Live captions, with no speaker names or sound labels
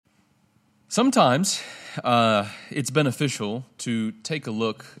Sometimes it's beneficial to take a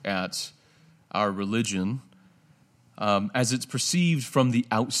look at our religion as it's perceived from the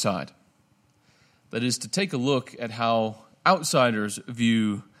outside. That is, to take a look at how outsiders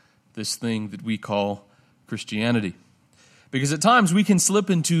view this thing that we call Christianity. Because at times we can slip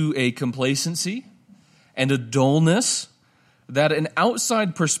into a complacency and a dullness that an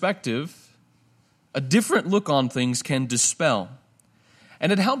outside perspective, a different look on things, can dispel.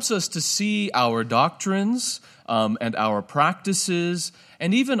 And it helps us to see our doctrines and our practices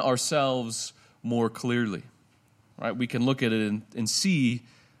and even ourselves more clearly. Right? We can look at it and see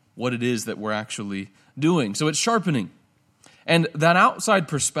what it is that we're actually doing. So it's sharpening. And that outside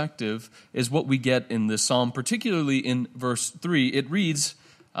perspective is what we get in this psalm, particularly in verse 3. It reads,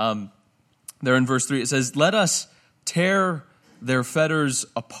 there in verse 3, it says, "Let us tear their fetters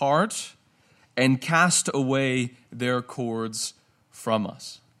apart and cast away their cords from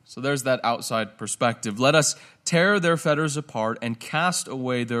us." So there's that outside perspective. Let us tear their fetters apart and cast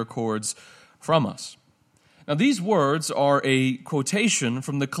away their cords from us. Now these words are a quotation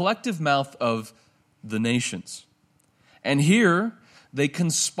from the collective mouth of the nations. And here they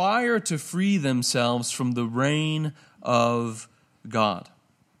conspire to free themselves from the reign of God.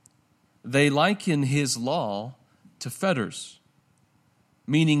 They liken his law to fetters,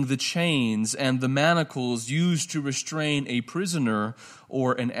 meaning the chains and the manacles used to restrain a prisoner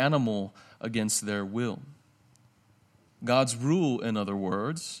or an animal against their will. God's rule, in other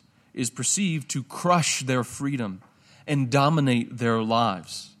words, is perceived to crush their freedom and dominate their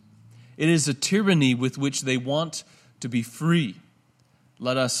lives. It is a tyranny with which they want to be free.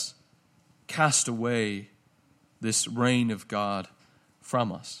 Let us cast away this reign of God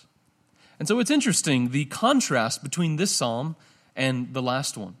from us. And so it's interesting, the contrast between this psalm and the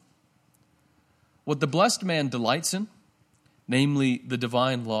last one. What the blessed man delights in, namely the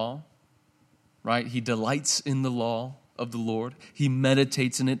divine law, right? He delights in the law of the Lord. He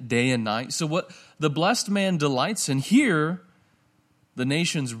meditates in it day and night. So what the blessed man delights in, here the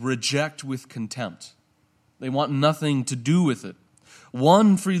nations reject with contempt. They want nothing to do with it.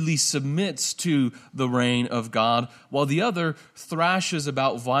 One freely submits to the reign of God, while the other thrashes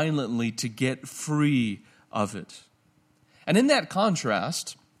about violently to get free of it. And in that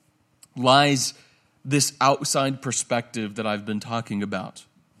contrast lies this outside perspective that I've been talking about.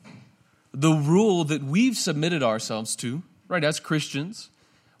 The rule that we've submitted ourselves to, right, as Christians,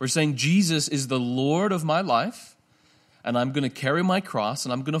 we're saying Jesus is the Lord of my life, and I'm going to carry my cross,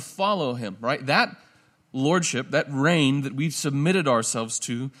 and I'm going to follow him, right? That lordship, that reign that we've submitted ourselves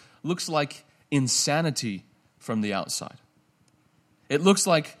to, looks like insanity from the outside. It looks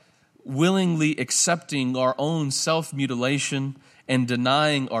like willingly accepting our own self-mutilation and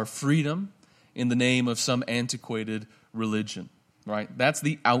denying our freedom in the name of some antiquated religion, right? That's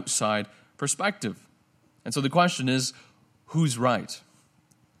the outside perspective. And so the question is, who's right?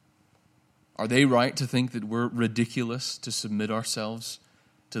 Are they right to think that we're ridiculous to submit ourselves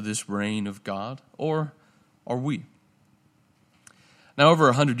to this reign of God, or are we? Now, over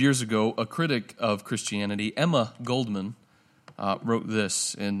 100 years ago, a critic of Christianity, Emma Goldman, wrote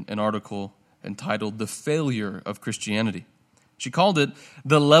this in an article entitled "The Failure of Christianity." She called it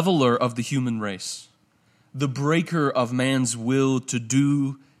 "the leveler of the human race, the breaker of man's will to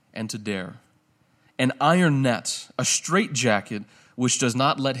do and to dare, an iron net, a straitjacket which does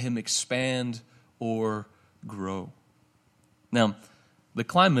not let him expand or grow." Now, the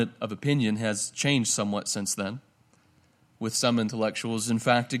climate of opinion has changed somewhat since then, with some intellectuals, in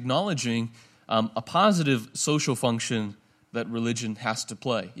fact, acknowledging a positive social function that religion has to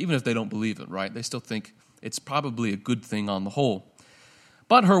play, even if they don't believe it, right? They still think it's probably a good thing on the whole.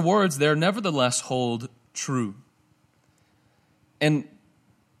 But her words there nevertheless hold true. And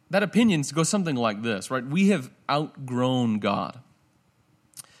that opinion goes something like this, right? We have outgrown God.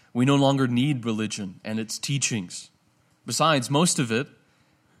 We no longer need religion and its teachings. Besides, most of it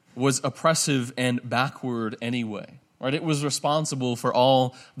was oppressive and backward anyway, right? It was responsible for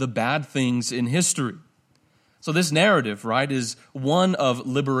all the bad things in history. So this narrative, right, is one of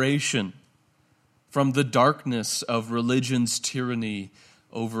liberation from the darkness of religion's tyranny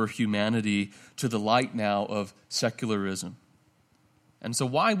over humanity to the light now of secularism. And so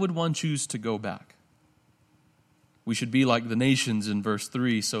why would one choose to go back? We should be like the nations in verse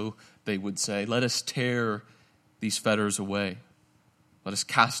 3, so they would say, "Let us tear these fetters away. Let us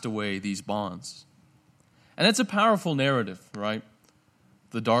cast away these bonds." And it's a powerful narrative, right?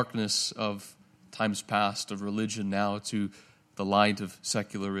 The darkness of times past, of religion now, to the light of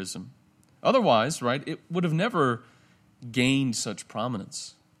secularism. Otherwise, right, it would have never gained such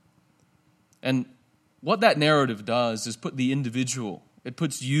prominence. And what that narrative does is put the individual, it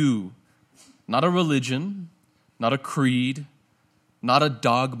puts you not a religion, not a creed, not a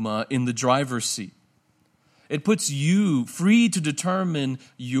dogma in the driver's seat. It puts you free to determine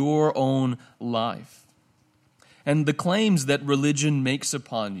your own life. And the claims that religion makes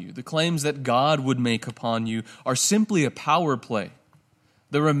upon you, the claims that God would make upon you, are simply a power play.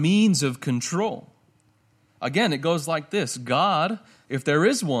 They're a means of control. Again, it goes like this. God, if there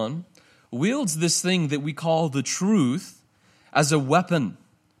is one, wields this thing that we call the truth as a weapon,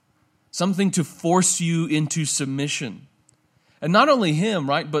 something to force you into submission. And not only him,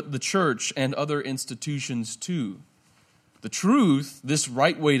 right, but the church and other institutions too. The truth, this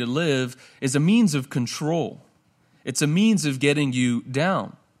right way to live, is a means of control. It's a means of getting you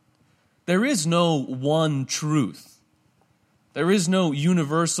down. There is no one truth. There is no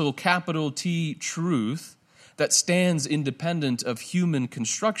universal capital T truth that stands independent of human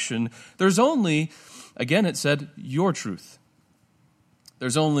construction. There's only, again it said, your truth.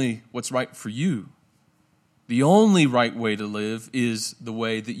 There's only what's right for you. The only right way to live is the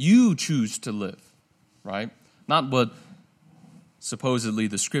way that you choose to live, right? Not what supposedly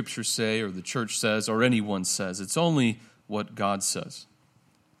the scriptures say or the church says or anyone says. It's only what God says.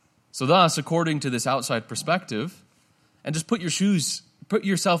 So thus, according to this outside perspective, and just put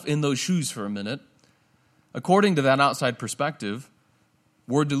yourself in those shoes for a minute, according to that outside perspective,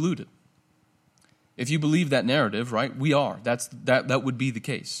 we're deluded. If you believe that narrative, right, we are. That would be the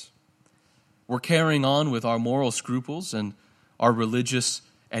case. We're carrying on with our moral scruples and our religious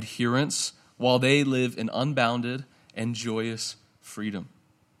adherence while they live in unbounded and joyous freedom.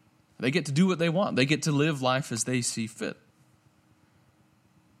 They get to do what they want. They get to live life as they see fit.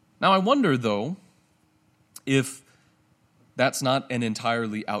 Now, I wonder, though, if that's not an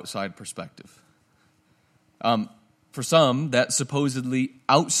entirely outside perspective. For some, that supposedly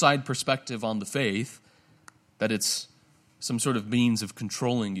outside perspective on the faith, that it's some sort of means of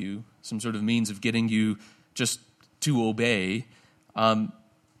controlling you, some sort of means of getting you just to obey,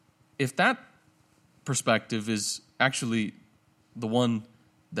 if that perspective is actually the one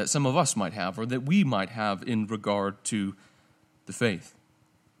that some of us might have or that we might have in regard to the faith.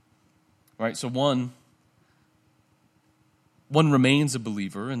 Right? So one remains a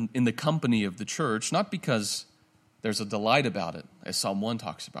believer in the company of the church, not because there's a delight about it, as Psalm 1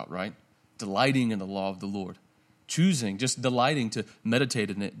 talks about, right? Delighting in the law of the Lord. Just delighting to meditate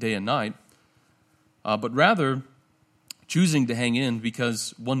in it day and night, but rather choosing to hang in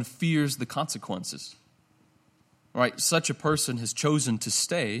because one fears the consequences. Right? Such a person has chosen to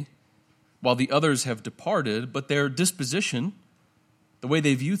stay while the others have departed, but their disposition, the way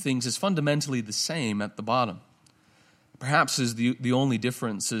they view things, is fundamentally the same at the bottom. Perhaps is the only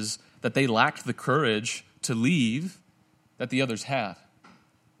difference is that they lacked the courage to leave that the others had.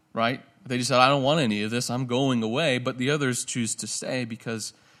 Right? They just said, I don't want any of this, I'm going away, but the others choose to stay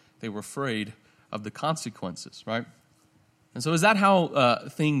because they were afraid of the consequences, right? And so is that how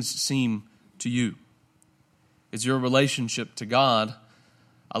things seem to you? Is your relationship to God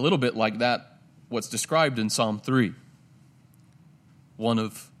a little bit like that, what's described in Psalm 3? One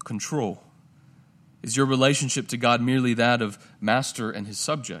of control. Is your relationship to God merely that of master and his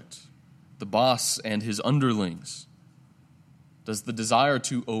subject, the boss and his underlings? Does the desire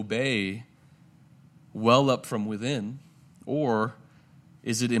to obey well up from within, or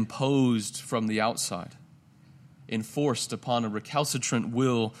is it imposed from the outside, enforced upon a recalcitrant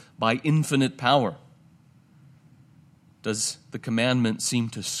will by infinite power? Does the commandment seem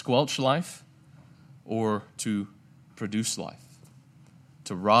to squelch life or to produce life,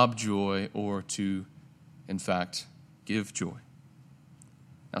 to rob joy or to, in fact, give joy?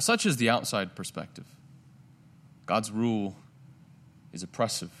 Now, such is the outside perspective. God's rule is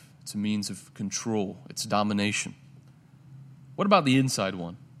oppressive. It's a means of control. It's domination. What about the inside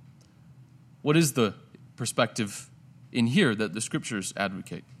one? What is the perspective in here that the scriptures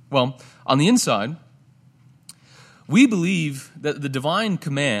advocate? Well, on the inside, we believe that the divine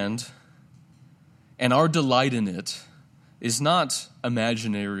command and our delight in it is not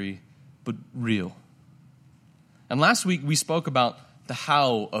imaginary, but real. And last week we spoke about the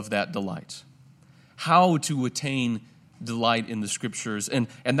how of that delight, how to attain delight in the scriptures, and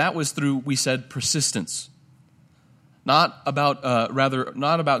that was through, we said, persistence. Not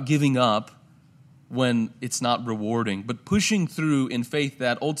about giving up when it's not rewarding, but pushing through in faith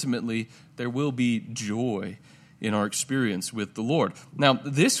that ultimately there will be joy in our experience with the Lord. Now,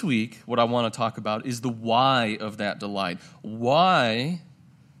 this week, what I want to talk about is the why of that delight. Why,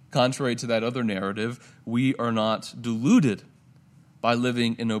 contrary to that other narrative, we are not deluded by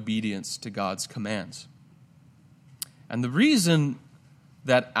living in obedience to God's commands. And the reason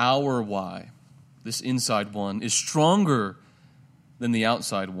that our why, this inside one, is stronger than the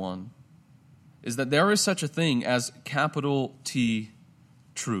outside one is that there is such a thing as capital T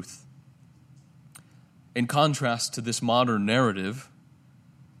truth. In contrast to this modern narrative,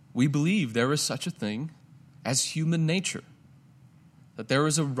 we believe there is such a thing as human nature, that there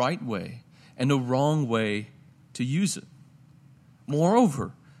is a right way and a wrong way to use it.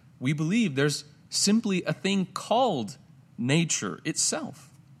 Moreover, we believe there's simply a thing called nature itself,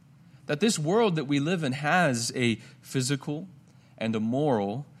 that this world that we live in has a physical and a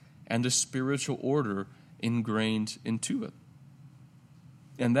moral and a spiritual order ingrained into it,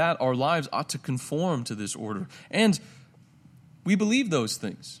 and that our lives ought to conform to this order. And we believe those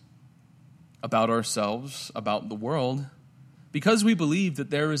things about ourselves, about the world, because we believe that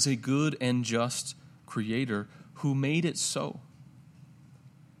there is a good and just Creator who made it so.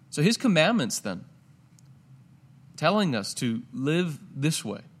 So his commandments then, telling us to live this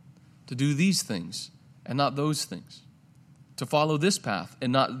way, to do these things and not those things, to follow this path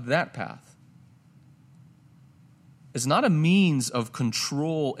and not that path, is not a means of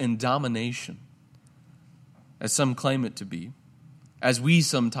control and domination, as some claim it to be, as we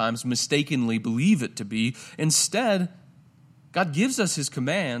sometimes mistakenly believe it to be. Instead, God gives us his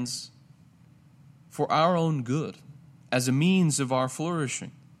commands for our own good, as a means of our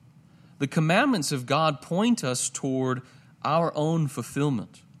flourishing. The commandments of God point us toward our own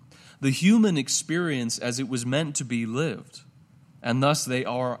fulfillment, the human experience as it was meant to be lived, and thus they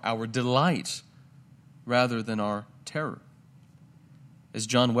are our delight rather than our terror. As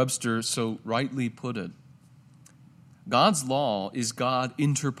John Webster so rightly put it, God's law is God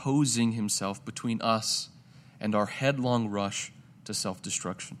interposing himself between us and our headlong rush to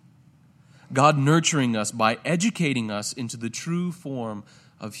self-destruction. God nurturing us by educating us into the true form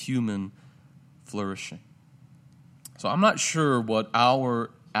of human flourishing. So I'm not sure what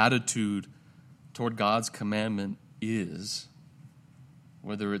our attitude toward God's commandment is,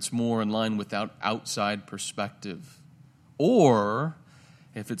 whether it's more in line with that outside perspective, or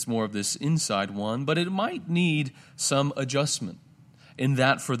if it's more of this inside one, but it might need some adjustment, in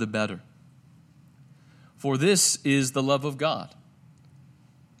that for the better. For this is the love of God,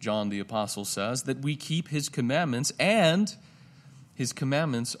 John the Apostle says, that we keep his commandments, and his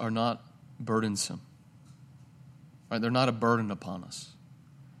commandments are not burdensome. Right? They're not a burden upon us.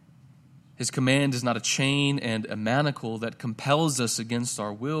 His command is not a chain and a manacle that compels us against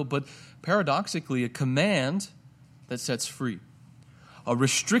our will, but paradoxically a command that sets free, a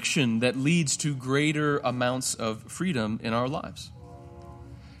restriction that leads to greater amounts of freedom in our lives.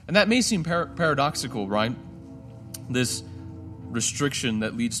 And that may seem paradoxical, right? This restriction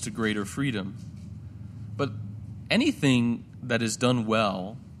that leads to greater freedom. But anything that is done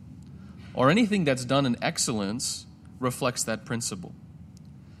well, or anything that's done in excellence, reflects that principle.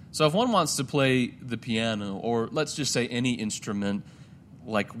 So if one wants to play the piano, or let's just say any instrument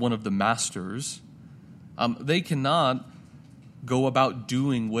like one of the masters, they cannot go about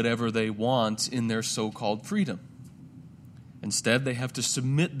doing whatever they want in their so-called freedom. Instead, they have to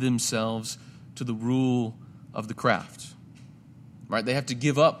submit themselves to the rule of the craft. Right? They have to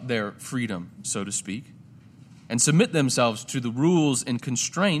give up their freedom, so to speak, and submit themselves to the rules and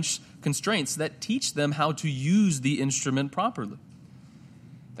constraints that teach them how to use the instrument properly.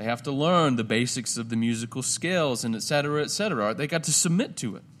 They have to learn the basics of the musical scales and et cetera, et cetera. They got to submit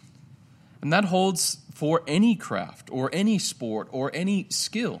to it. And that holds for any craft or any sport or any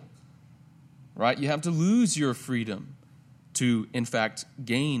skill, right? You have to lose your freedom to, in fact,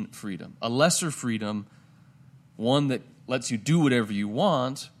 gain freedom. A lesser freedom, one that lets you do whatever you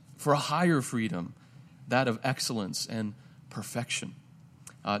want, for a higher freedom, that of excellence and perfection.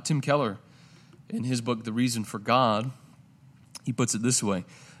 Tim Keller, in his book, The Reason for God, he puts it this way: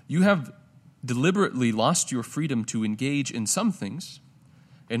 you have deliberately lost your freedom to engage in some things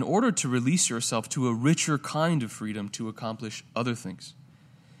in order to release yourself to a richer kind of freedom to accomplish other things.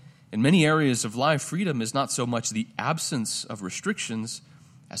 In many areas of life, freedom is not so much the absence of restrictions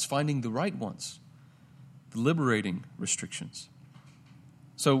as finding the right ones, the liberating restrictions.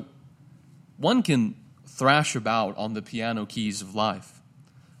 So one can thrash about on the piano keys of life,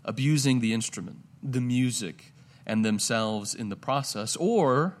 abusing the instrument, the music, and themselves in the process,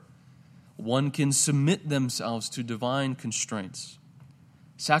 or one can submit themselves to divine constraints,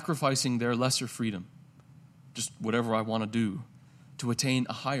 sacrificing their lesser freedom, just whatever I want to do, to attain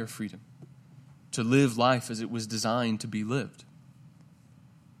a higher freedom, to live life as it was designed to be lived.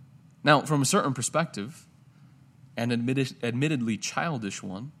 Now, from a certain perspective, an admittedly childish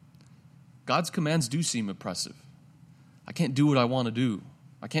one, God's commands do seem oppressive. I can't do what I want to do.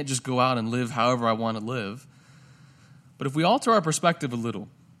 I can't just go out and live however I want to live. But if we alter our perspective a little,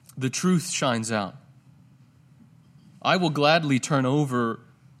 the truth shines out. I will gladly turn over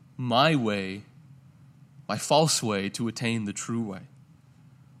my way my false way to attain the true way.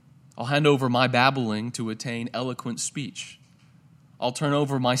 I'll hand over my babbling to attain eloquent speech. I'll turn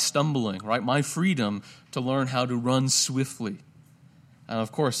over my stumbling, right, my freedom to learn how to run swiftly. And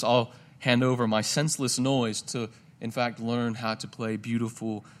of course, I'll hand over my senseless noise to, in fact, learn how to play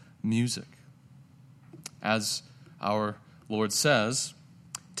beautiful music. As our Lord says,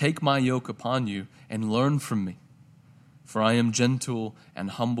 "Take my yoke upon you and learn from me, for I am gentle and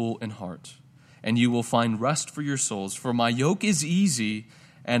humble in heart, and you will find rest for your souls. For my yoke is easy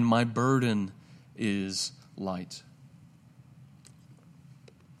and my burden is light."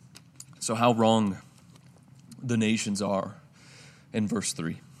 So how wrong the nations are in verse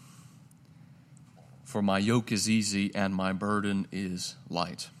 3. For my yoke is easy and my burden is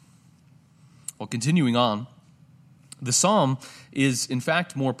light. Well, continuing on, the psalm is in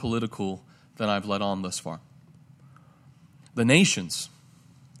fact more political than I've let on thus far. The nations,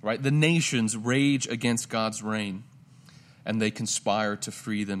 right? The nations rage against God's reign and they conspire to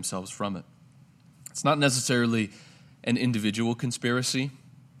free themselves from it. It's not necessarily an individual conspiracy,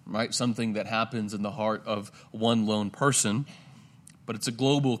 right? Something that happens in the heart of one lone person, but it's a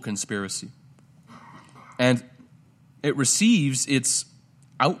global conspiracy. And it receives its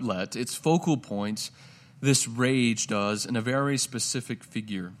outlet, its focal point, this rage does, in a very specific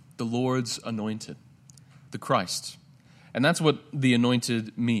figure, the Lord's anointed, the Christ. And that's what the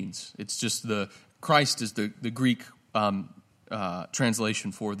anointed means. It's just Christ is the Greek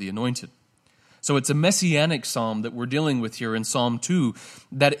translation for the anointed. So it's a messianic psalm that we're dealing with here in Psalm 2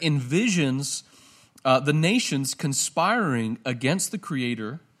 that envisions the nations conspiring against the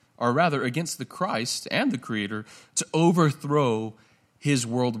Creator, or rather against the Christ and the Creator, to overthrow his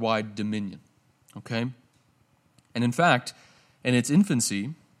worldwide dominion. Okay? And in fact, in its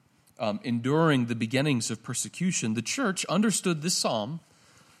infancy, enduring the beginnings of persecution, the church understood this psalm,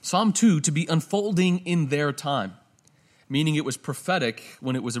 Psalm 2, to be unfolding in their time, meaning it was prophetic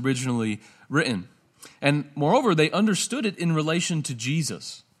when it was originally written. And moreover, they understood it in relation to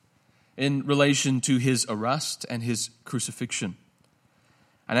Jesus, in relation to his arrest and his crucifixion.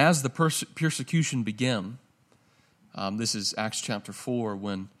 And as the persecution began, this is Acts chapter 4,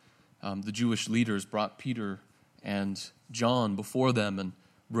 when the Jewish leaders brought Peter and John before them and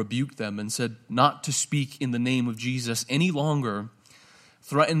rebuked them and said not to speak in the name of Jesus any longer,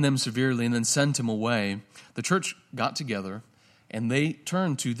 threatened them severely, and then sent him away. The church got together and they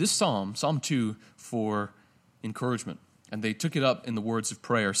turned to this psalm, Psalm 2, for encouragement. And they took it up in the words of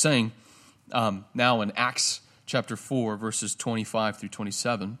prayer, saying, now in Acts chapter 4, verses 25 through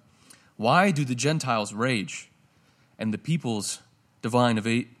 27, "Why do the Gentiles rage, and the peoples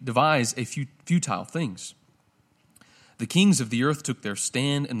devise futile things? The kings of the earth took their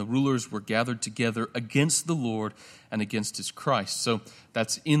stand, and the rulers were gathered together against the Lord and against his Christ." So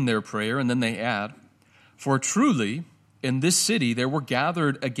that's in their prayer. And then they add, "For truly in this city there were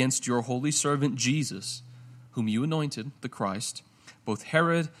gathered against your holy servant Jesus, whom you anointed, the Christ, both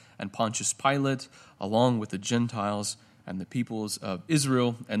Herod and Pontius Pilate, along with the Gentiles and the peoples of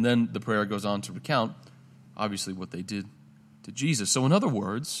Israel." And then the prayer goes on to recount, obviously, what they did to Jesus. So in other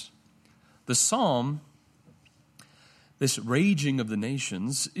words, the psalm, this raging of the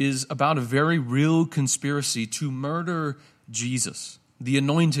nations, is about a very real conspiracy to murder Jesus, the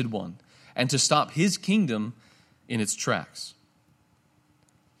anointed one, and to stop his kingdom in its tracks.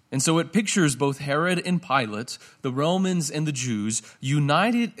 And so it pictures both Herod and Pilate, the Romans and the Jews,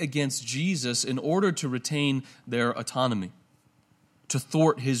 united against Jesus in order to retain their autonomy, to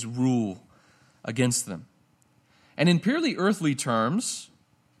thwart his rule against them. And in purely earthly terms,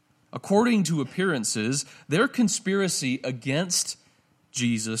 according to appearances, their conspiracy against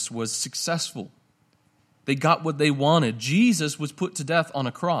Jesus was successful. They got what they wanted. Jesus was put to death on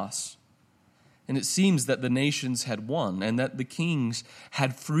a cross. And it seems that the nations had won and that the kings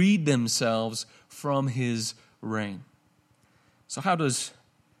had freed themselves from his reign. So how does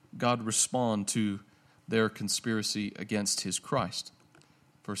God respond to their conspiracy against his Christ?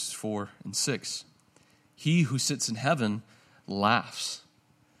 Verses 4 and 6. "He who sits in heaven laughs.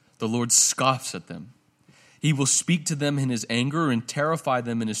 The Lord scoffs at them. He will speak to them in his anger and terrify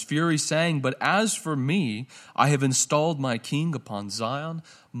them in his fury, saying, 'But as for me, I have installed my king upon Zion,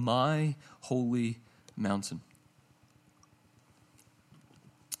 my holy mountain.'"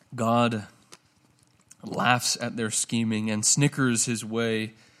 God laughs at their scheming and snickers his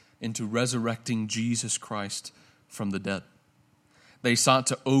way into resurrecting Jesus Christ from the dead. They sought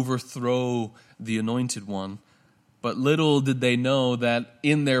to overthrow the anointed one, but little did they know that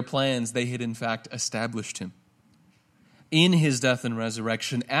in their plans they had in fact established him. In his death and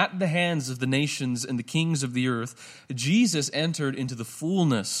resurrection, at the hands of the nations and the kings of the earth, Jesus entered into the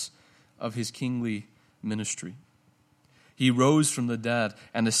fullness of his kingly ministry. He rose from the dead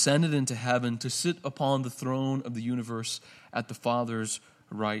and ascended into heaven to sit upon the throne of the universe at the Father's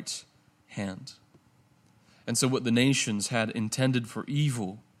right hand. And so what the nations had intended for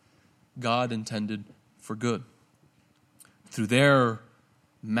evil, God intended for good. Through their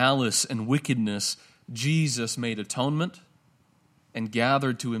malice and wickedness, Jesus made atonement and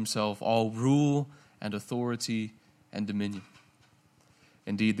gathered to himself all rule and authority and dominion.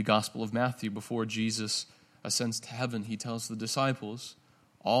 Indeed, the Gospel of Matthew, before Jesus ascends to heaven, he tells the disciples,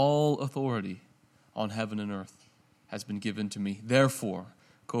 all authority on heaven and earth has been given to me. Therefore,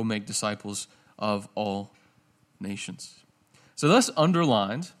 go make disciples of all nations. So thus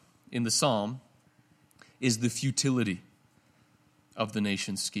underlined in the psalm is the futility of the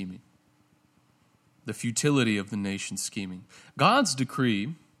nation's scheming. The futility of the nation's scheming. God's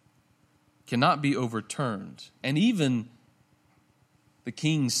decree cannot be overturned, and even the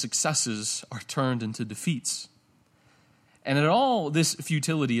king's successes are turned into defeats. And in all, this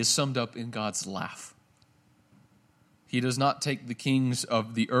futility is summed up in God's laugh. He does not take the kings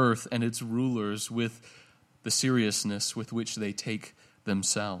of the earth and its rulers with the seriousness with which they take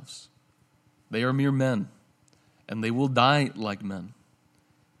themselves. They are mere men, and they will die like men.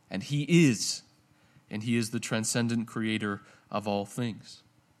 And he is the transcendent creator of all things.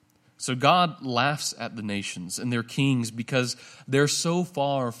 So God laughs at the nations and their kings because they're so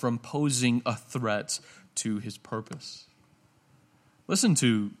far from posing a threat to his purpose. Listen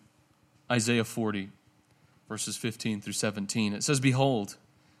to Isaiah 40, verses 15 through 17. It says, "Behold,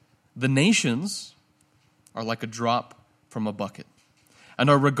 the nations are like a drop from a bucket, and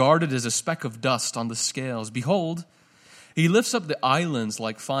are regarded as a speck of dust on the scales. Behold, he lifts up the islands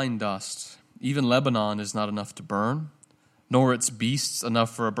like fine dust. Even Lebanon is not enough to burn, nor its beasts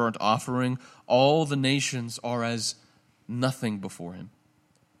enough for a burnt offering. All the nations are as nothing before him.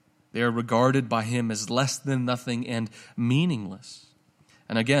 They are regarded by him as less than nothing and meaningless."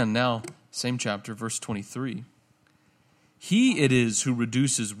 And again, now, same chapter, verse 23. "He it is who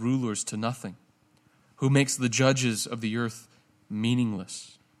reduces rulers to nothing, who makes the judges of the earth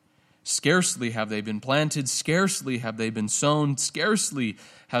meaningless. Scarcely have they been planted, scarcely have they been sown, scarcely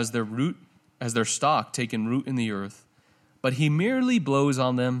has their stock taken root in the earth. But he merely blows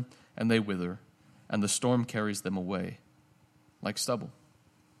on them, and they wither, and the storm carries them away like stubble."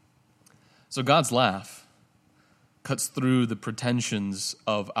 So God's laugh cuts through the pretensions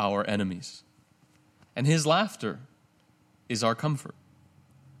of our enemies. And his laughter is our comfort.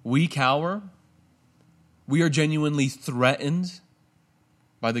 We cower. We are genuinely threatened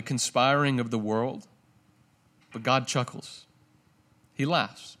by the conspiring of the world. But God chuckles. He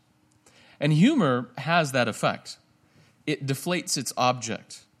laughs. And humor has that effect. It deflates its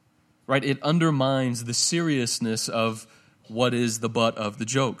object, right? It undermines the seriousness of what is the butt of the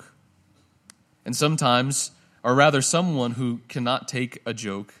joke. And sometimes, or rather someone who cannot take a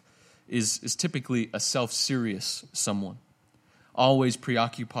joke is typically a self-serious someone, always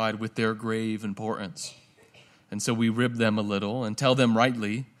preoccupied with their grave importance. And so we rib them a little and tell them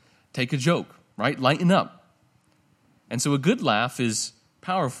rightly, take a joke, right? Lighten up. And so a good laugh is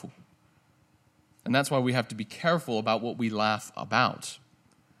powerful. And that's why we have to be careful about what we laugh about.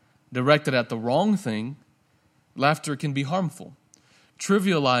 Directed at the wrong thing, laughter can be harmful,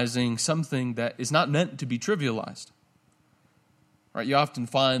 trivializing something that is not meant to be trivialized. Right? You often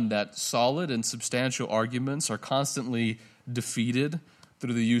find that solid and substantial arguments are constantly defeated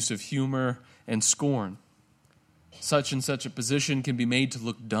through the use of humor and scorn. Such and such a position can be made to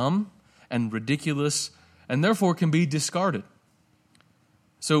look dumb and ridiculous, and therefore can be discarded.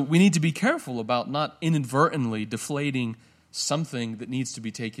 So we need to be careful about not inadvertently deflating something that needs to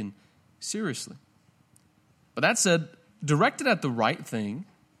be taken seriously. But that said, directed at the right thing,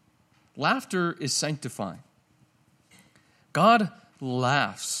 laughter is sanctifying. God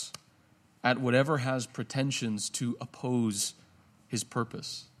laughs at whatever has pretensions to oppose his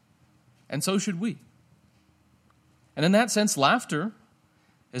purpose. And so should we. And in that sense, laughter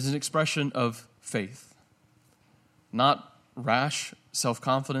is an expression of faith. Not rash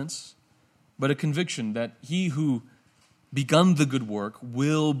self-confidence, but a conviction that he who begun the good work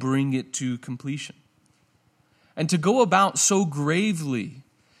will bring it to completion. And to go about so gravely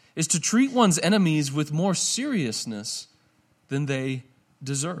is to treat one's enemies with more seriousness than they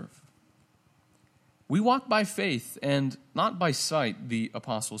deserve. We walk by faith and not by sight, the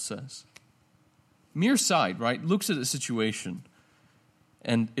apostle says. Mere sight, right, looks at a situation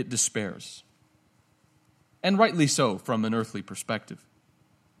and it despairs. And rightly so from an earthly perspective.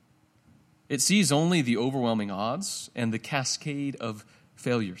 It sees only the overwhelming odds and the cascade of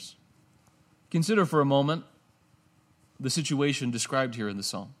failures. Consider for a moment the situation described here in the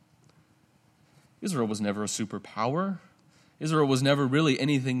psalm. Israel was never a superpower. Israel was never really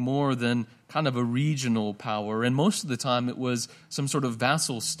anything more than kind of a regional power, and most of the time it was some sort of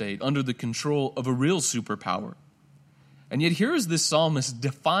vassal state under the control of a real superpower. And yet here is this psalmist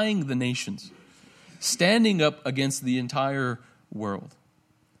defying the nations, standing up against the entire world.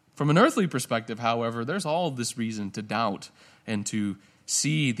 From an earthly perspective, however, there's all of this reason to doubt and to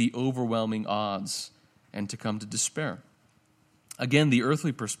see the overwhelming odds and to come to despair. Again, the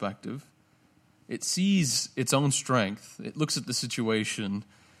earthly perspective, it sees its own strength. It looks at the situation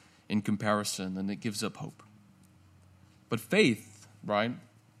in comparison, and it gives up hope. But faith, right?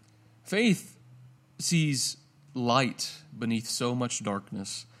 Faith sees light beneath so much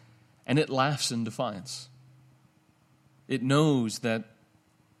darkness, and it laughs in defiance. It knows that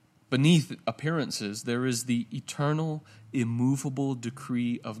beneath appearances, there is the eternal, immovable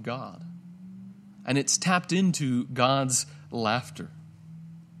decree of God. And it's tapped into God's laughter.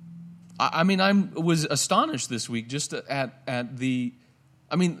 I was astonished this week just at the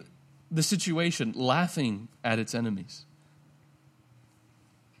situation, laughing at its enemies.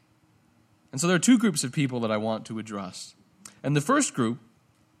 And so there are two groups of people that I want to address. And the first group,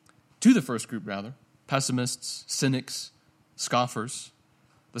 pessimists, cynics, scoffers,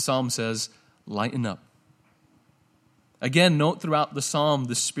 the psalm says, lighten up. Again, note throughout the psalm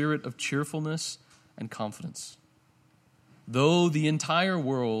the spirit of cheerfulness and confidence. Though the entire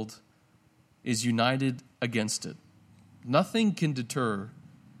world is united against it, nothing can deter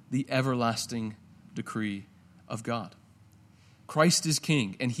the everlasting decree of God. Christ is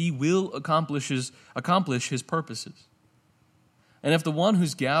king, and he will accomplish his purposes. And if the one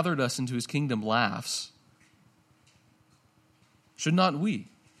who's gathered us into his kingdom laughs, should not we,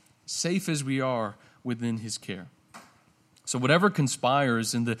 safe as we are within his care? So whatever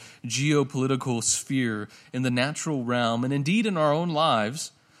conspires in the geopolitical sphere, in the natural realm, and indeed in our own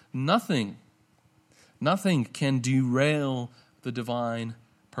lives, nothing can derail the divine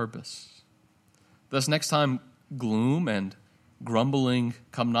purpose. Thus, next time gloom and grumbling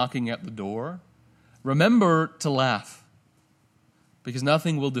come knocking at the door, remember to laugh, because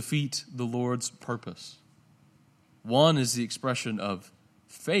nothing will defeat the Lord's purpose. One is the expression of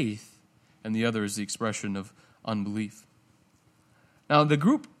faith, and the other is the expression of unbelief. Now,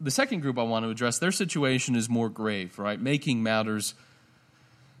 the second group I want to address, their situation is more grave, right? Making matters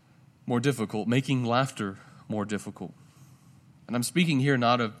more difficult, making laughter more difficult. And I'm speaking here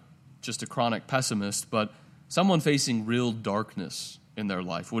not of just a chronic pessimist, but someone facing real darkness in their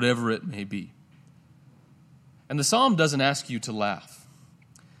life, whatever it may be. And the psalm doesn't ask you to laugh,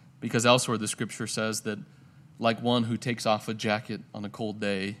 because elsewhere the scripture says that like one who takes off a jacket on a cold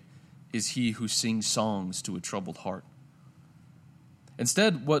day is he who sings songs to a troubled heart.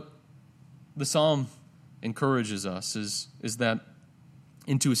 Instead, what the psalm encourages us is that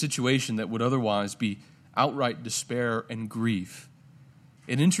into a situation that would otherwise be outright despair and grief,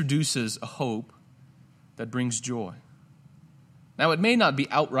 it introduces a hope that brings joy. Now, it may not be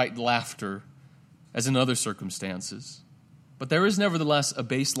outright laughter as in other circumstances, but there is nevertheless a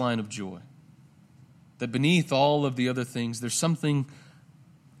baseline of joy. That beneath all of the other things, there's something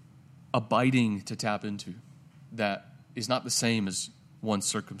abiding to tap into that is not the same as one's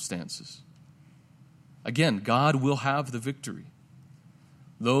circumstances. Again, God will have the victory.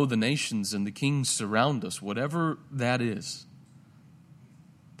 Though the nations and the kings surround us, whatever that is,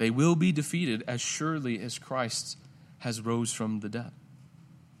 they will be defeated as surely as Christ has rose from the dead.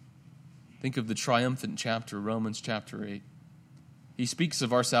 Think of the triumphant chapter, Romans chapter 8. He speaks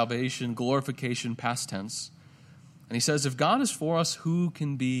of our salvation, glorification, past tense. And he says, if God is for us, who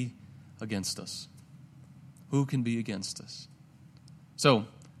can be against us? Who can be against us? So,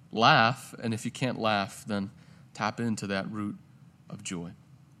 laugh, and if you can't laugh, then tap into that root of joy.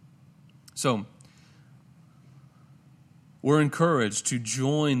 So, we're encouraged to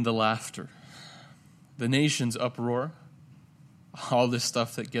join the laughter. The nation's uproar, all this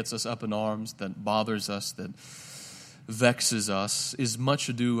stuff that gets us up in arms, that bothers us, that vexes us, is much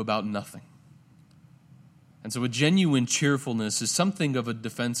ado about nothing. And so a genuine cheerfulness is something of a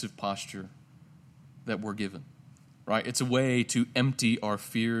defensive posture that we're given. Right? It's a way to empty our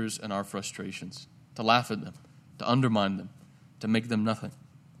fears and our frustrations, to laugh at them, to undermine them, to make them nothing.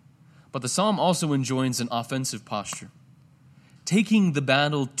 But the psalm also enjoins an offensive posture, taking the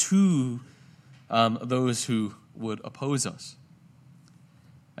battle to those who would oppose us.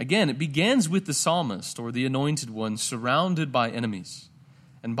 Again, it begins with the psalmist or the anointed one surrounded by enemies,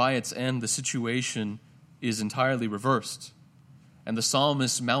 and by its end the situation is entirely reversed, and the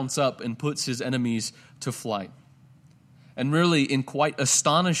psalmist mounts up and puts his enemies to flight. And really, in quite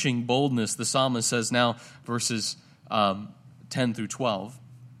astonishing boldness, the psalmist says now, verses 10 through 12,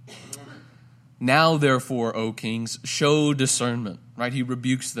 Now, therefore, O kings, show discernment, right? He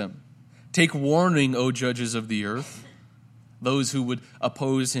rebukes them. Take warning, O judges of the earth, those who would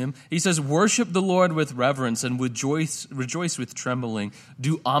oppose him. He says, worship the Lord with reverence and rejoice with trembling.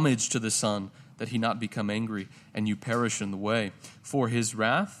 Do homage to the Son, that he not become angry and you perish in the way. For his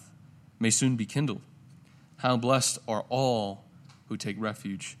wrath may soon be kindled. How blessed are all who take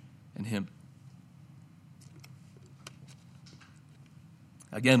refuge in him.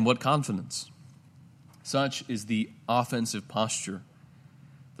 Again, what confidence? Such is the offensive posture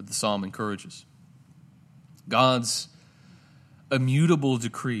that the psalm encourages. God's immutable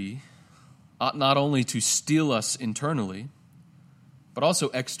decree ought not only to steel us internally, but also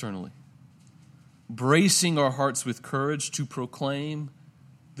externally, bracing our hearts with courage to proclaim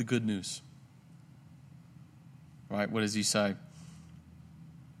the good news. Right? What does he say?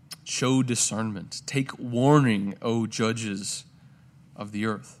 Show discernment. Take warning, O judges of the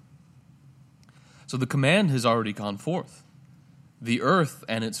earth. So the command has already gone forth. The earth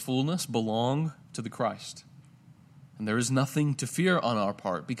and its fullness belong to the Christ. And there is nothing to fear on our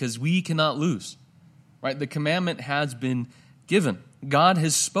part because we cannot lose. Right? The commandment has been given. God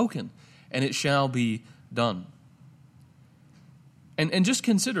has spoken, and it shall be done. And just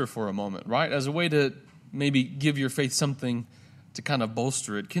consider for a moment, right, as a way to maybe give your faith something to kind of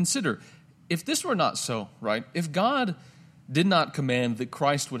bolster it. Consider, if this were not so, right, if God did not command that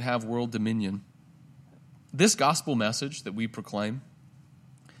Christ would have world dominion, this gospel message that we proclaim,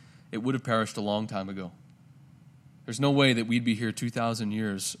 it would have perished a long time ago. There's no way that we'd be here 2,000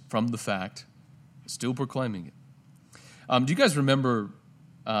 years from the fact, still proclaiming it. Do you guys remember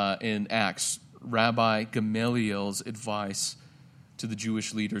in Acts, Rabbi Gamaliel's advice to the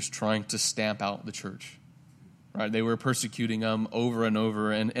Jewish leaders trying to stamp out the church? Right? They were persecuting them over and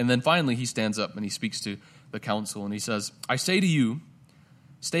over, and then finally he stands up and he speaks to the council and he says, I say to you,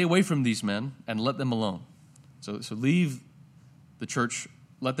 stay away from these men and let them alone. So leave the church,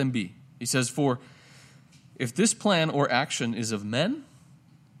 let them be. He says, for if this plan or action is of men,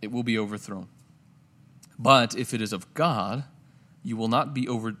 it will be overthrown. But if it is of God, you will not be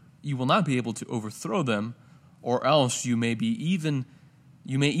able to overthrow them, or else you may even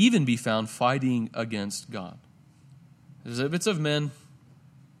be found fighting against God. If it's of men,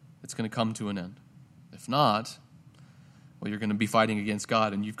 it's going to come to an end. If not, well, you're going to be fighting against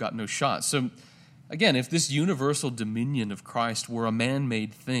God and you've got no shot. So again, if this universal dominion of Christ were a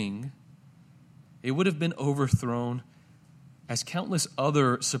man-made thing, it would have been overthrown as countless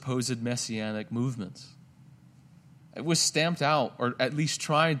other supposed messianic movements. It was stamped out, or at least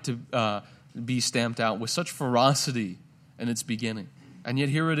tried to be stamped out with such ferocity in its beginning. And yet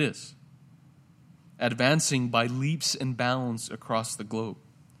here it is, advancing by leaps and bounds across the globe.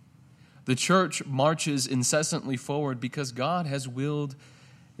 The church marches incessantly forward because God has willed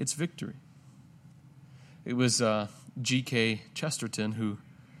its victory. It was G.K. Chesterton who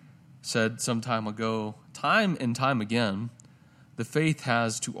said some time ago, time and time again, the faith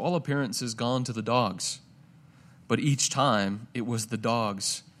has to all appearances gone to the dogs, but each time it was the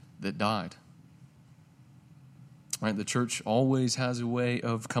dogs that died. Right? The church always has a way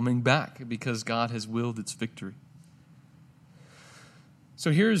of coming back because God has willed its victory.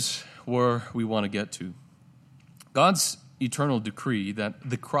 So here's where we want to get to. God's eternal decree that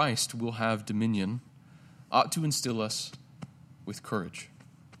the Christ will have dominion ought to instill us with courage.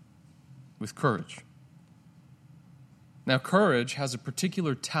 With courage. Now, courage has a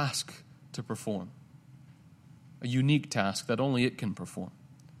particular task to perform, a unique task that only it can perform.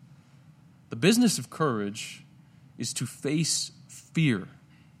 The business of courage is to face fear,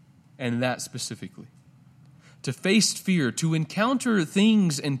 and that specifically. To face fear, to encounter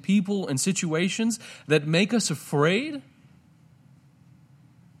things and people and situations that make us afraid,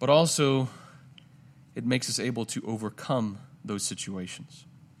 but also it makes us able to overcome those situations.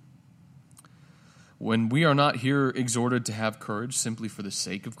 When we are not here exhorted to have courage simply for the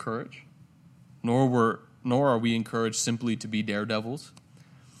sake of courage, nor are we encouraged simply to be daredevils,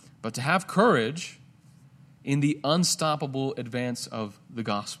 but to have courage in the unstoppable advance of the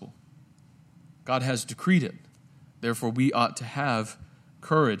gospel. God has decreed it. Therefore, we ought to have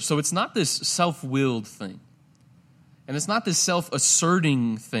courage. So it's not this self-willed thing. And it's not this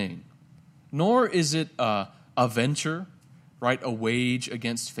self-asserting thing. Nor is it a venture, right, a wage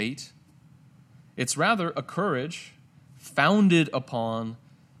against fate. It's rather a courage founded upon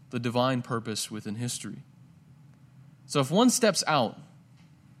the divine purpose within history. So if one steps out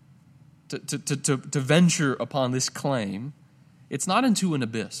to venture upon this claim, it's not into an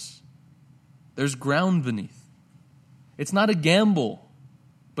abyss. There's ground beneath. It's not a gamble,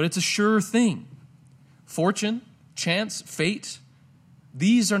 but it's a sure thing. Fortune, chance, fate,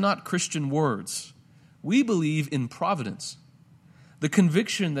 These are not Christian words. We believe in providence, the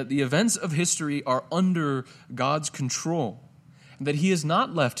conviction that the events of history are under God's control, and that He has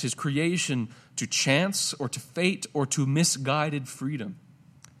not left His creation to chance or to fate or to misguided freedom.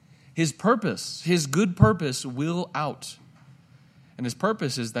 His purpose, His good purpose, will out. And His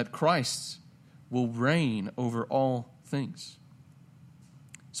purpose is that Christ will reign over all things.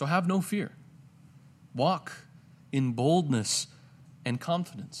 So have no fear. Walk in boldness and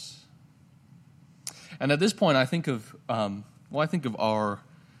confidence. And at this point, I think of our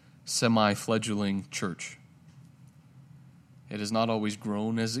semi-fledgling church. It has not always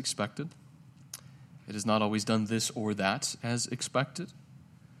grown as expected. It has not always done this or that as expected.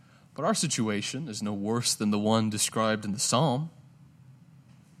 But our situation is no worse than the one described in the Psalm.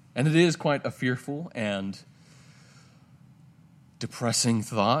 And it is quite a fearful and depressing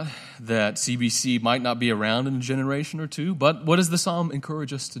thought that CBC might not be around in a generation or two. But what does the Psalm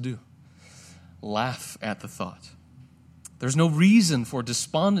encourage us to do? Laugh at the thought. There's no reason for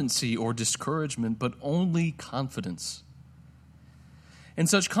despondency or discouragement, but only confidence. And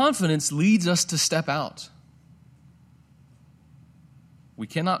such confidence leads us to step out. We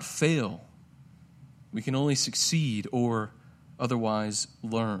cannot fail. We can only succeed or otherwise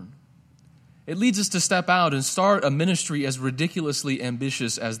learn. It leads us to step out and start a ministry as ridiculously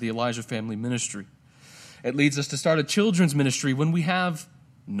ambitious as the Elijah Family Ministry. It leads us to start a children's ministry when we have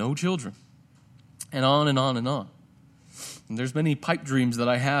no children. And on and on and on. And there's many pipe dreams that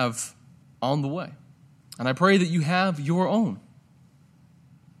I have on the way. And I pray that you have your own.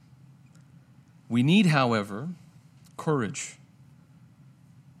 We need, however, courage,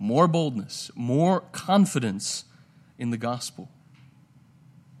 more boldness, more confidence in the gospel.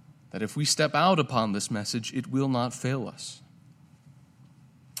 That if we step out upon this message, it will not fail us.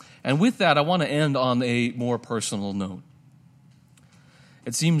 And with that, I want to end on a more personal note.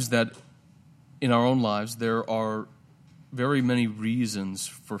 It seems that in our own lives, there are very many reasons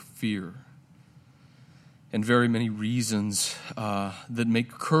for fear and very many reasons that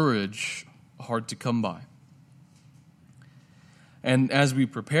make courage hard to come by. And as we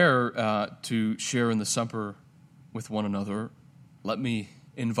prepare to share in the supper with one another, let me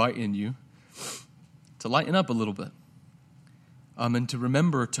invite in you to lighten up a little bit and to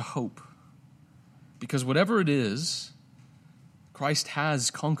remember to hope. Because whatever it is, Christ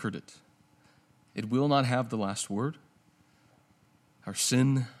has conquered it. It will not have the last word. Our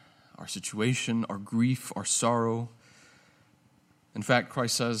sin, our situation, our grief, our sorrow. In fact,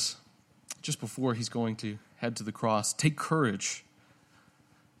 Christ says, just before He's going to head to the cross, take courage.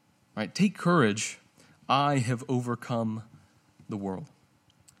 Right? Take courage. I have overcome the world.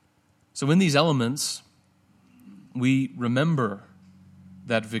 So in these elements, we remember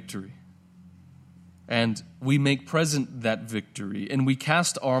that victory. And we make present that victory. And we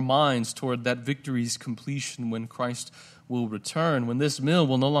cast our minds toward that victory's completion when Christ will return, when this meal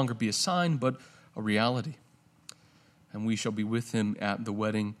will no longer be a sign, but a reality. And we shall be with Him at the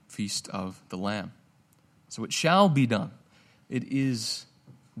wedding feast of the Lamb. So it shall be done. It is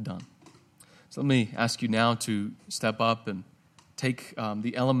done. So let me ask you now to step up and take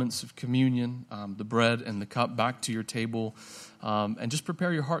the elements of communion, the bread and the cup, back to your table, and just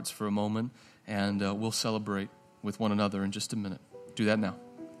prepare your hearts for a moment, and we'll celebrate with one another in just a minute. Do that now.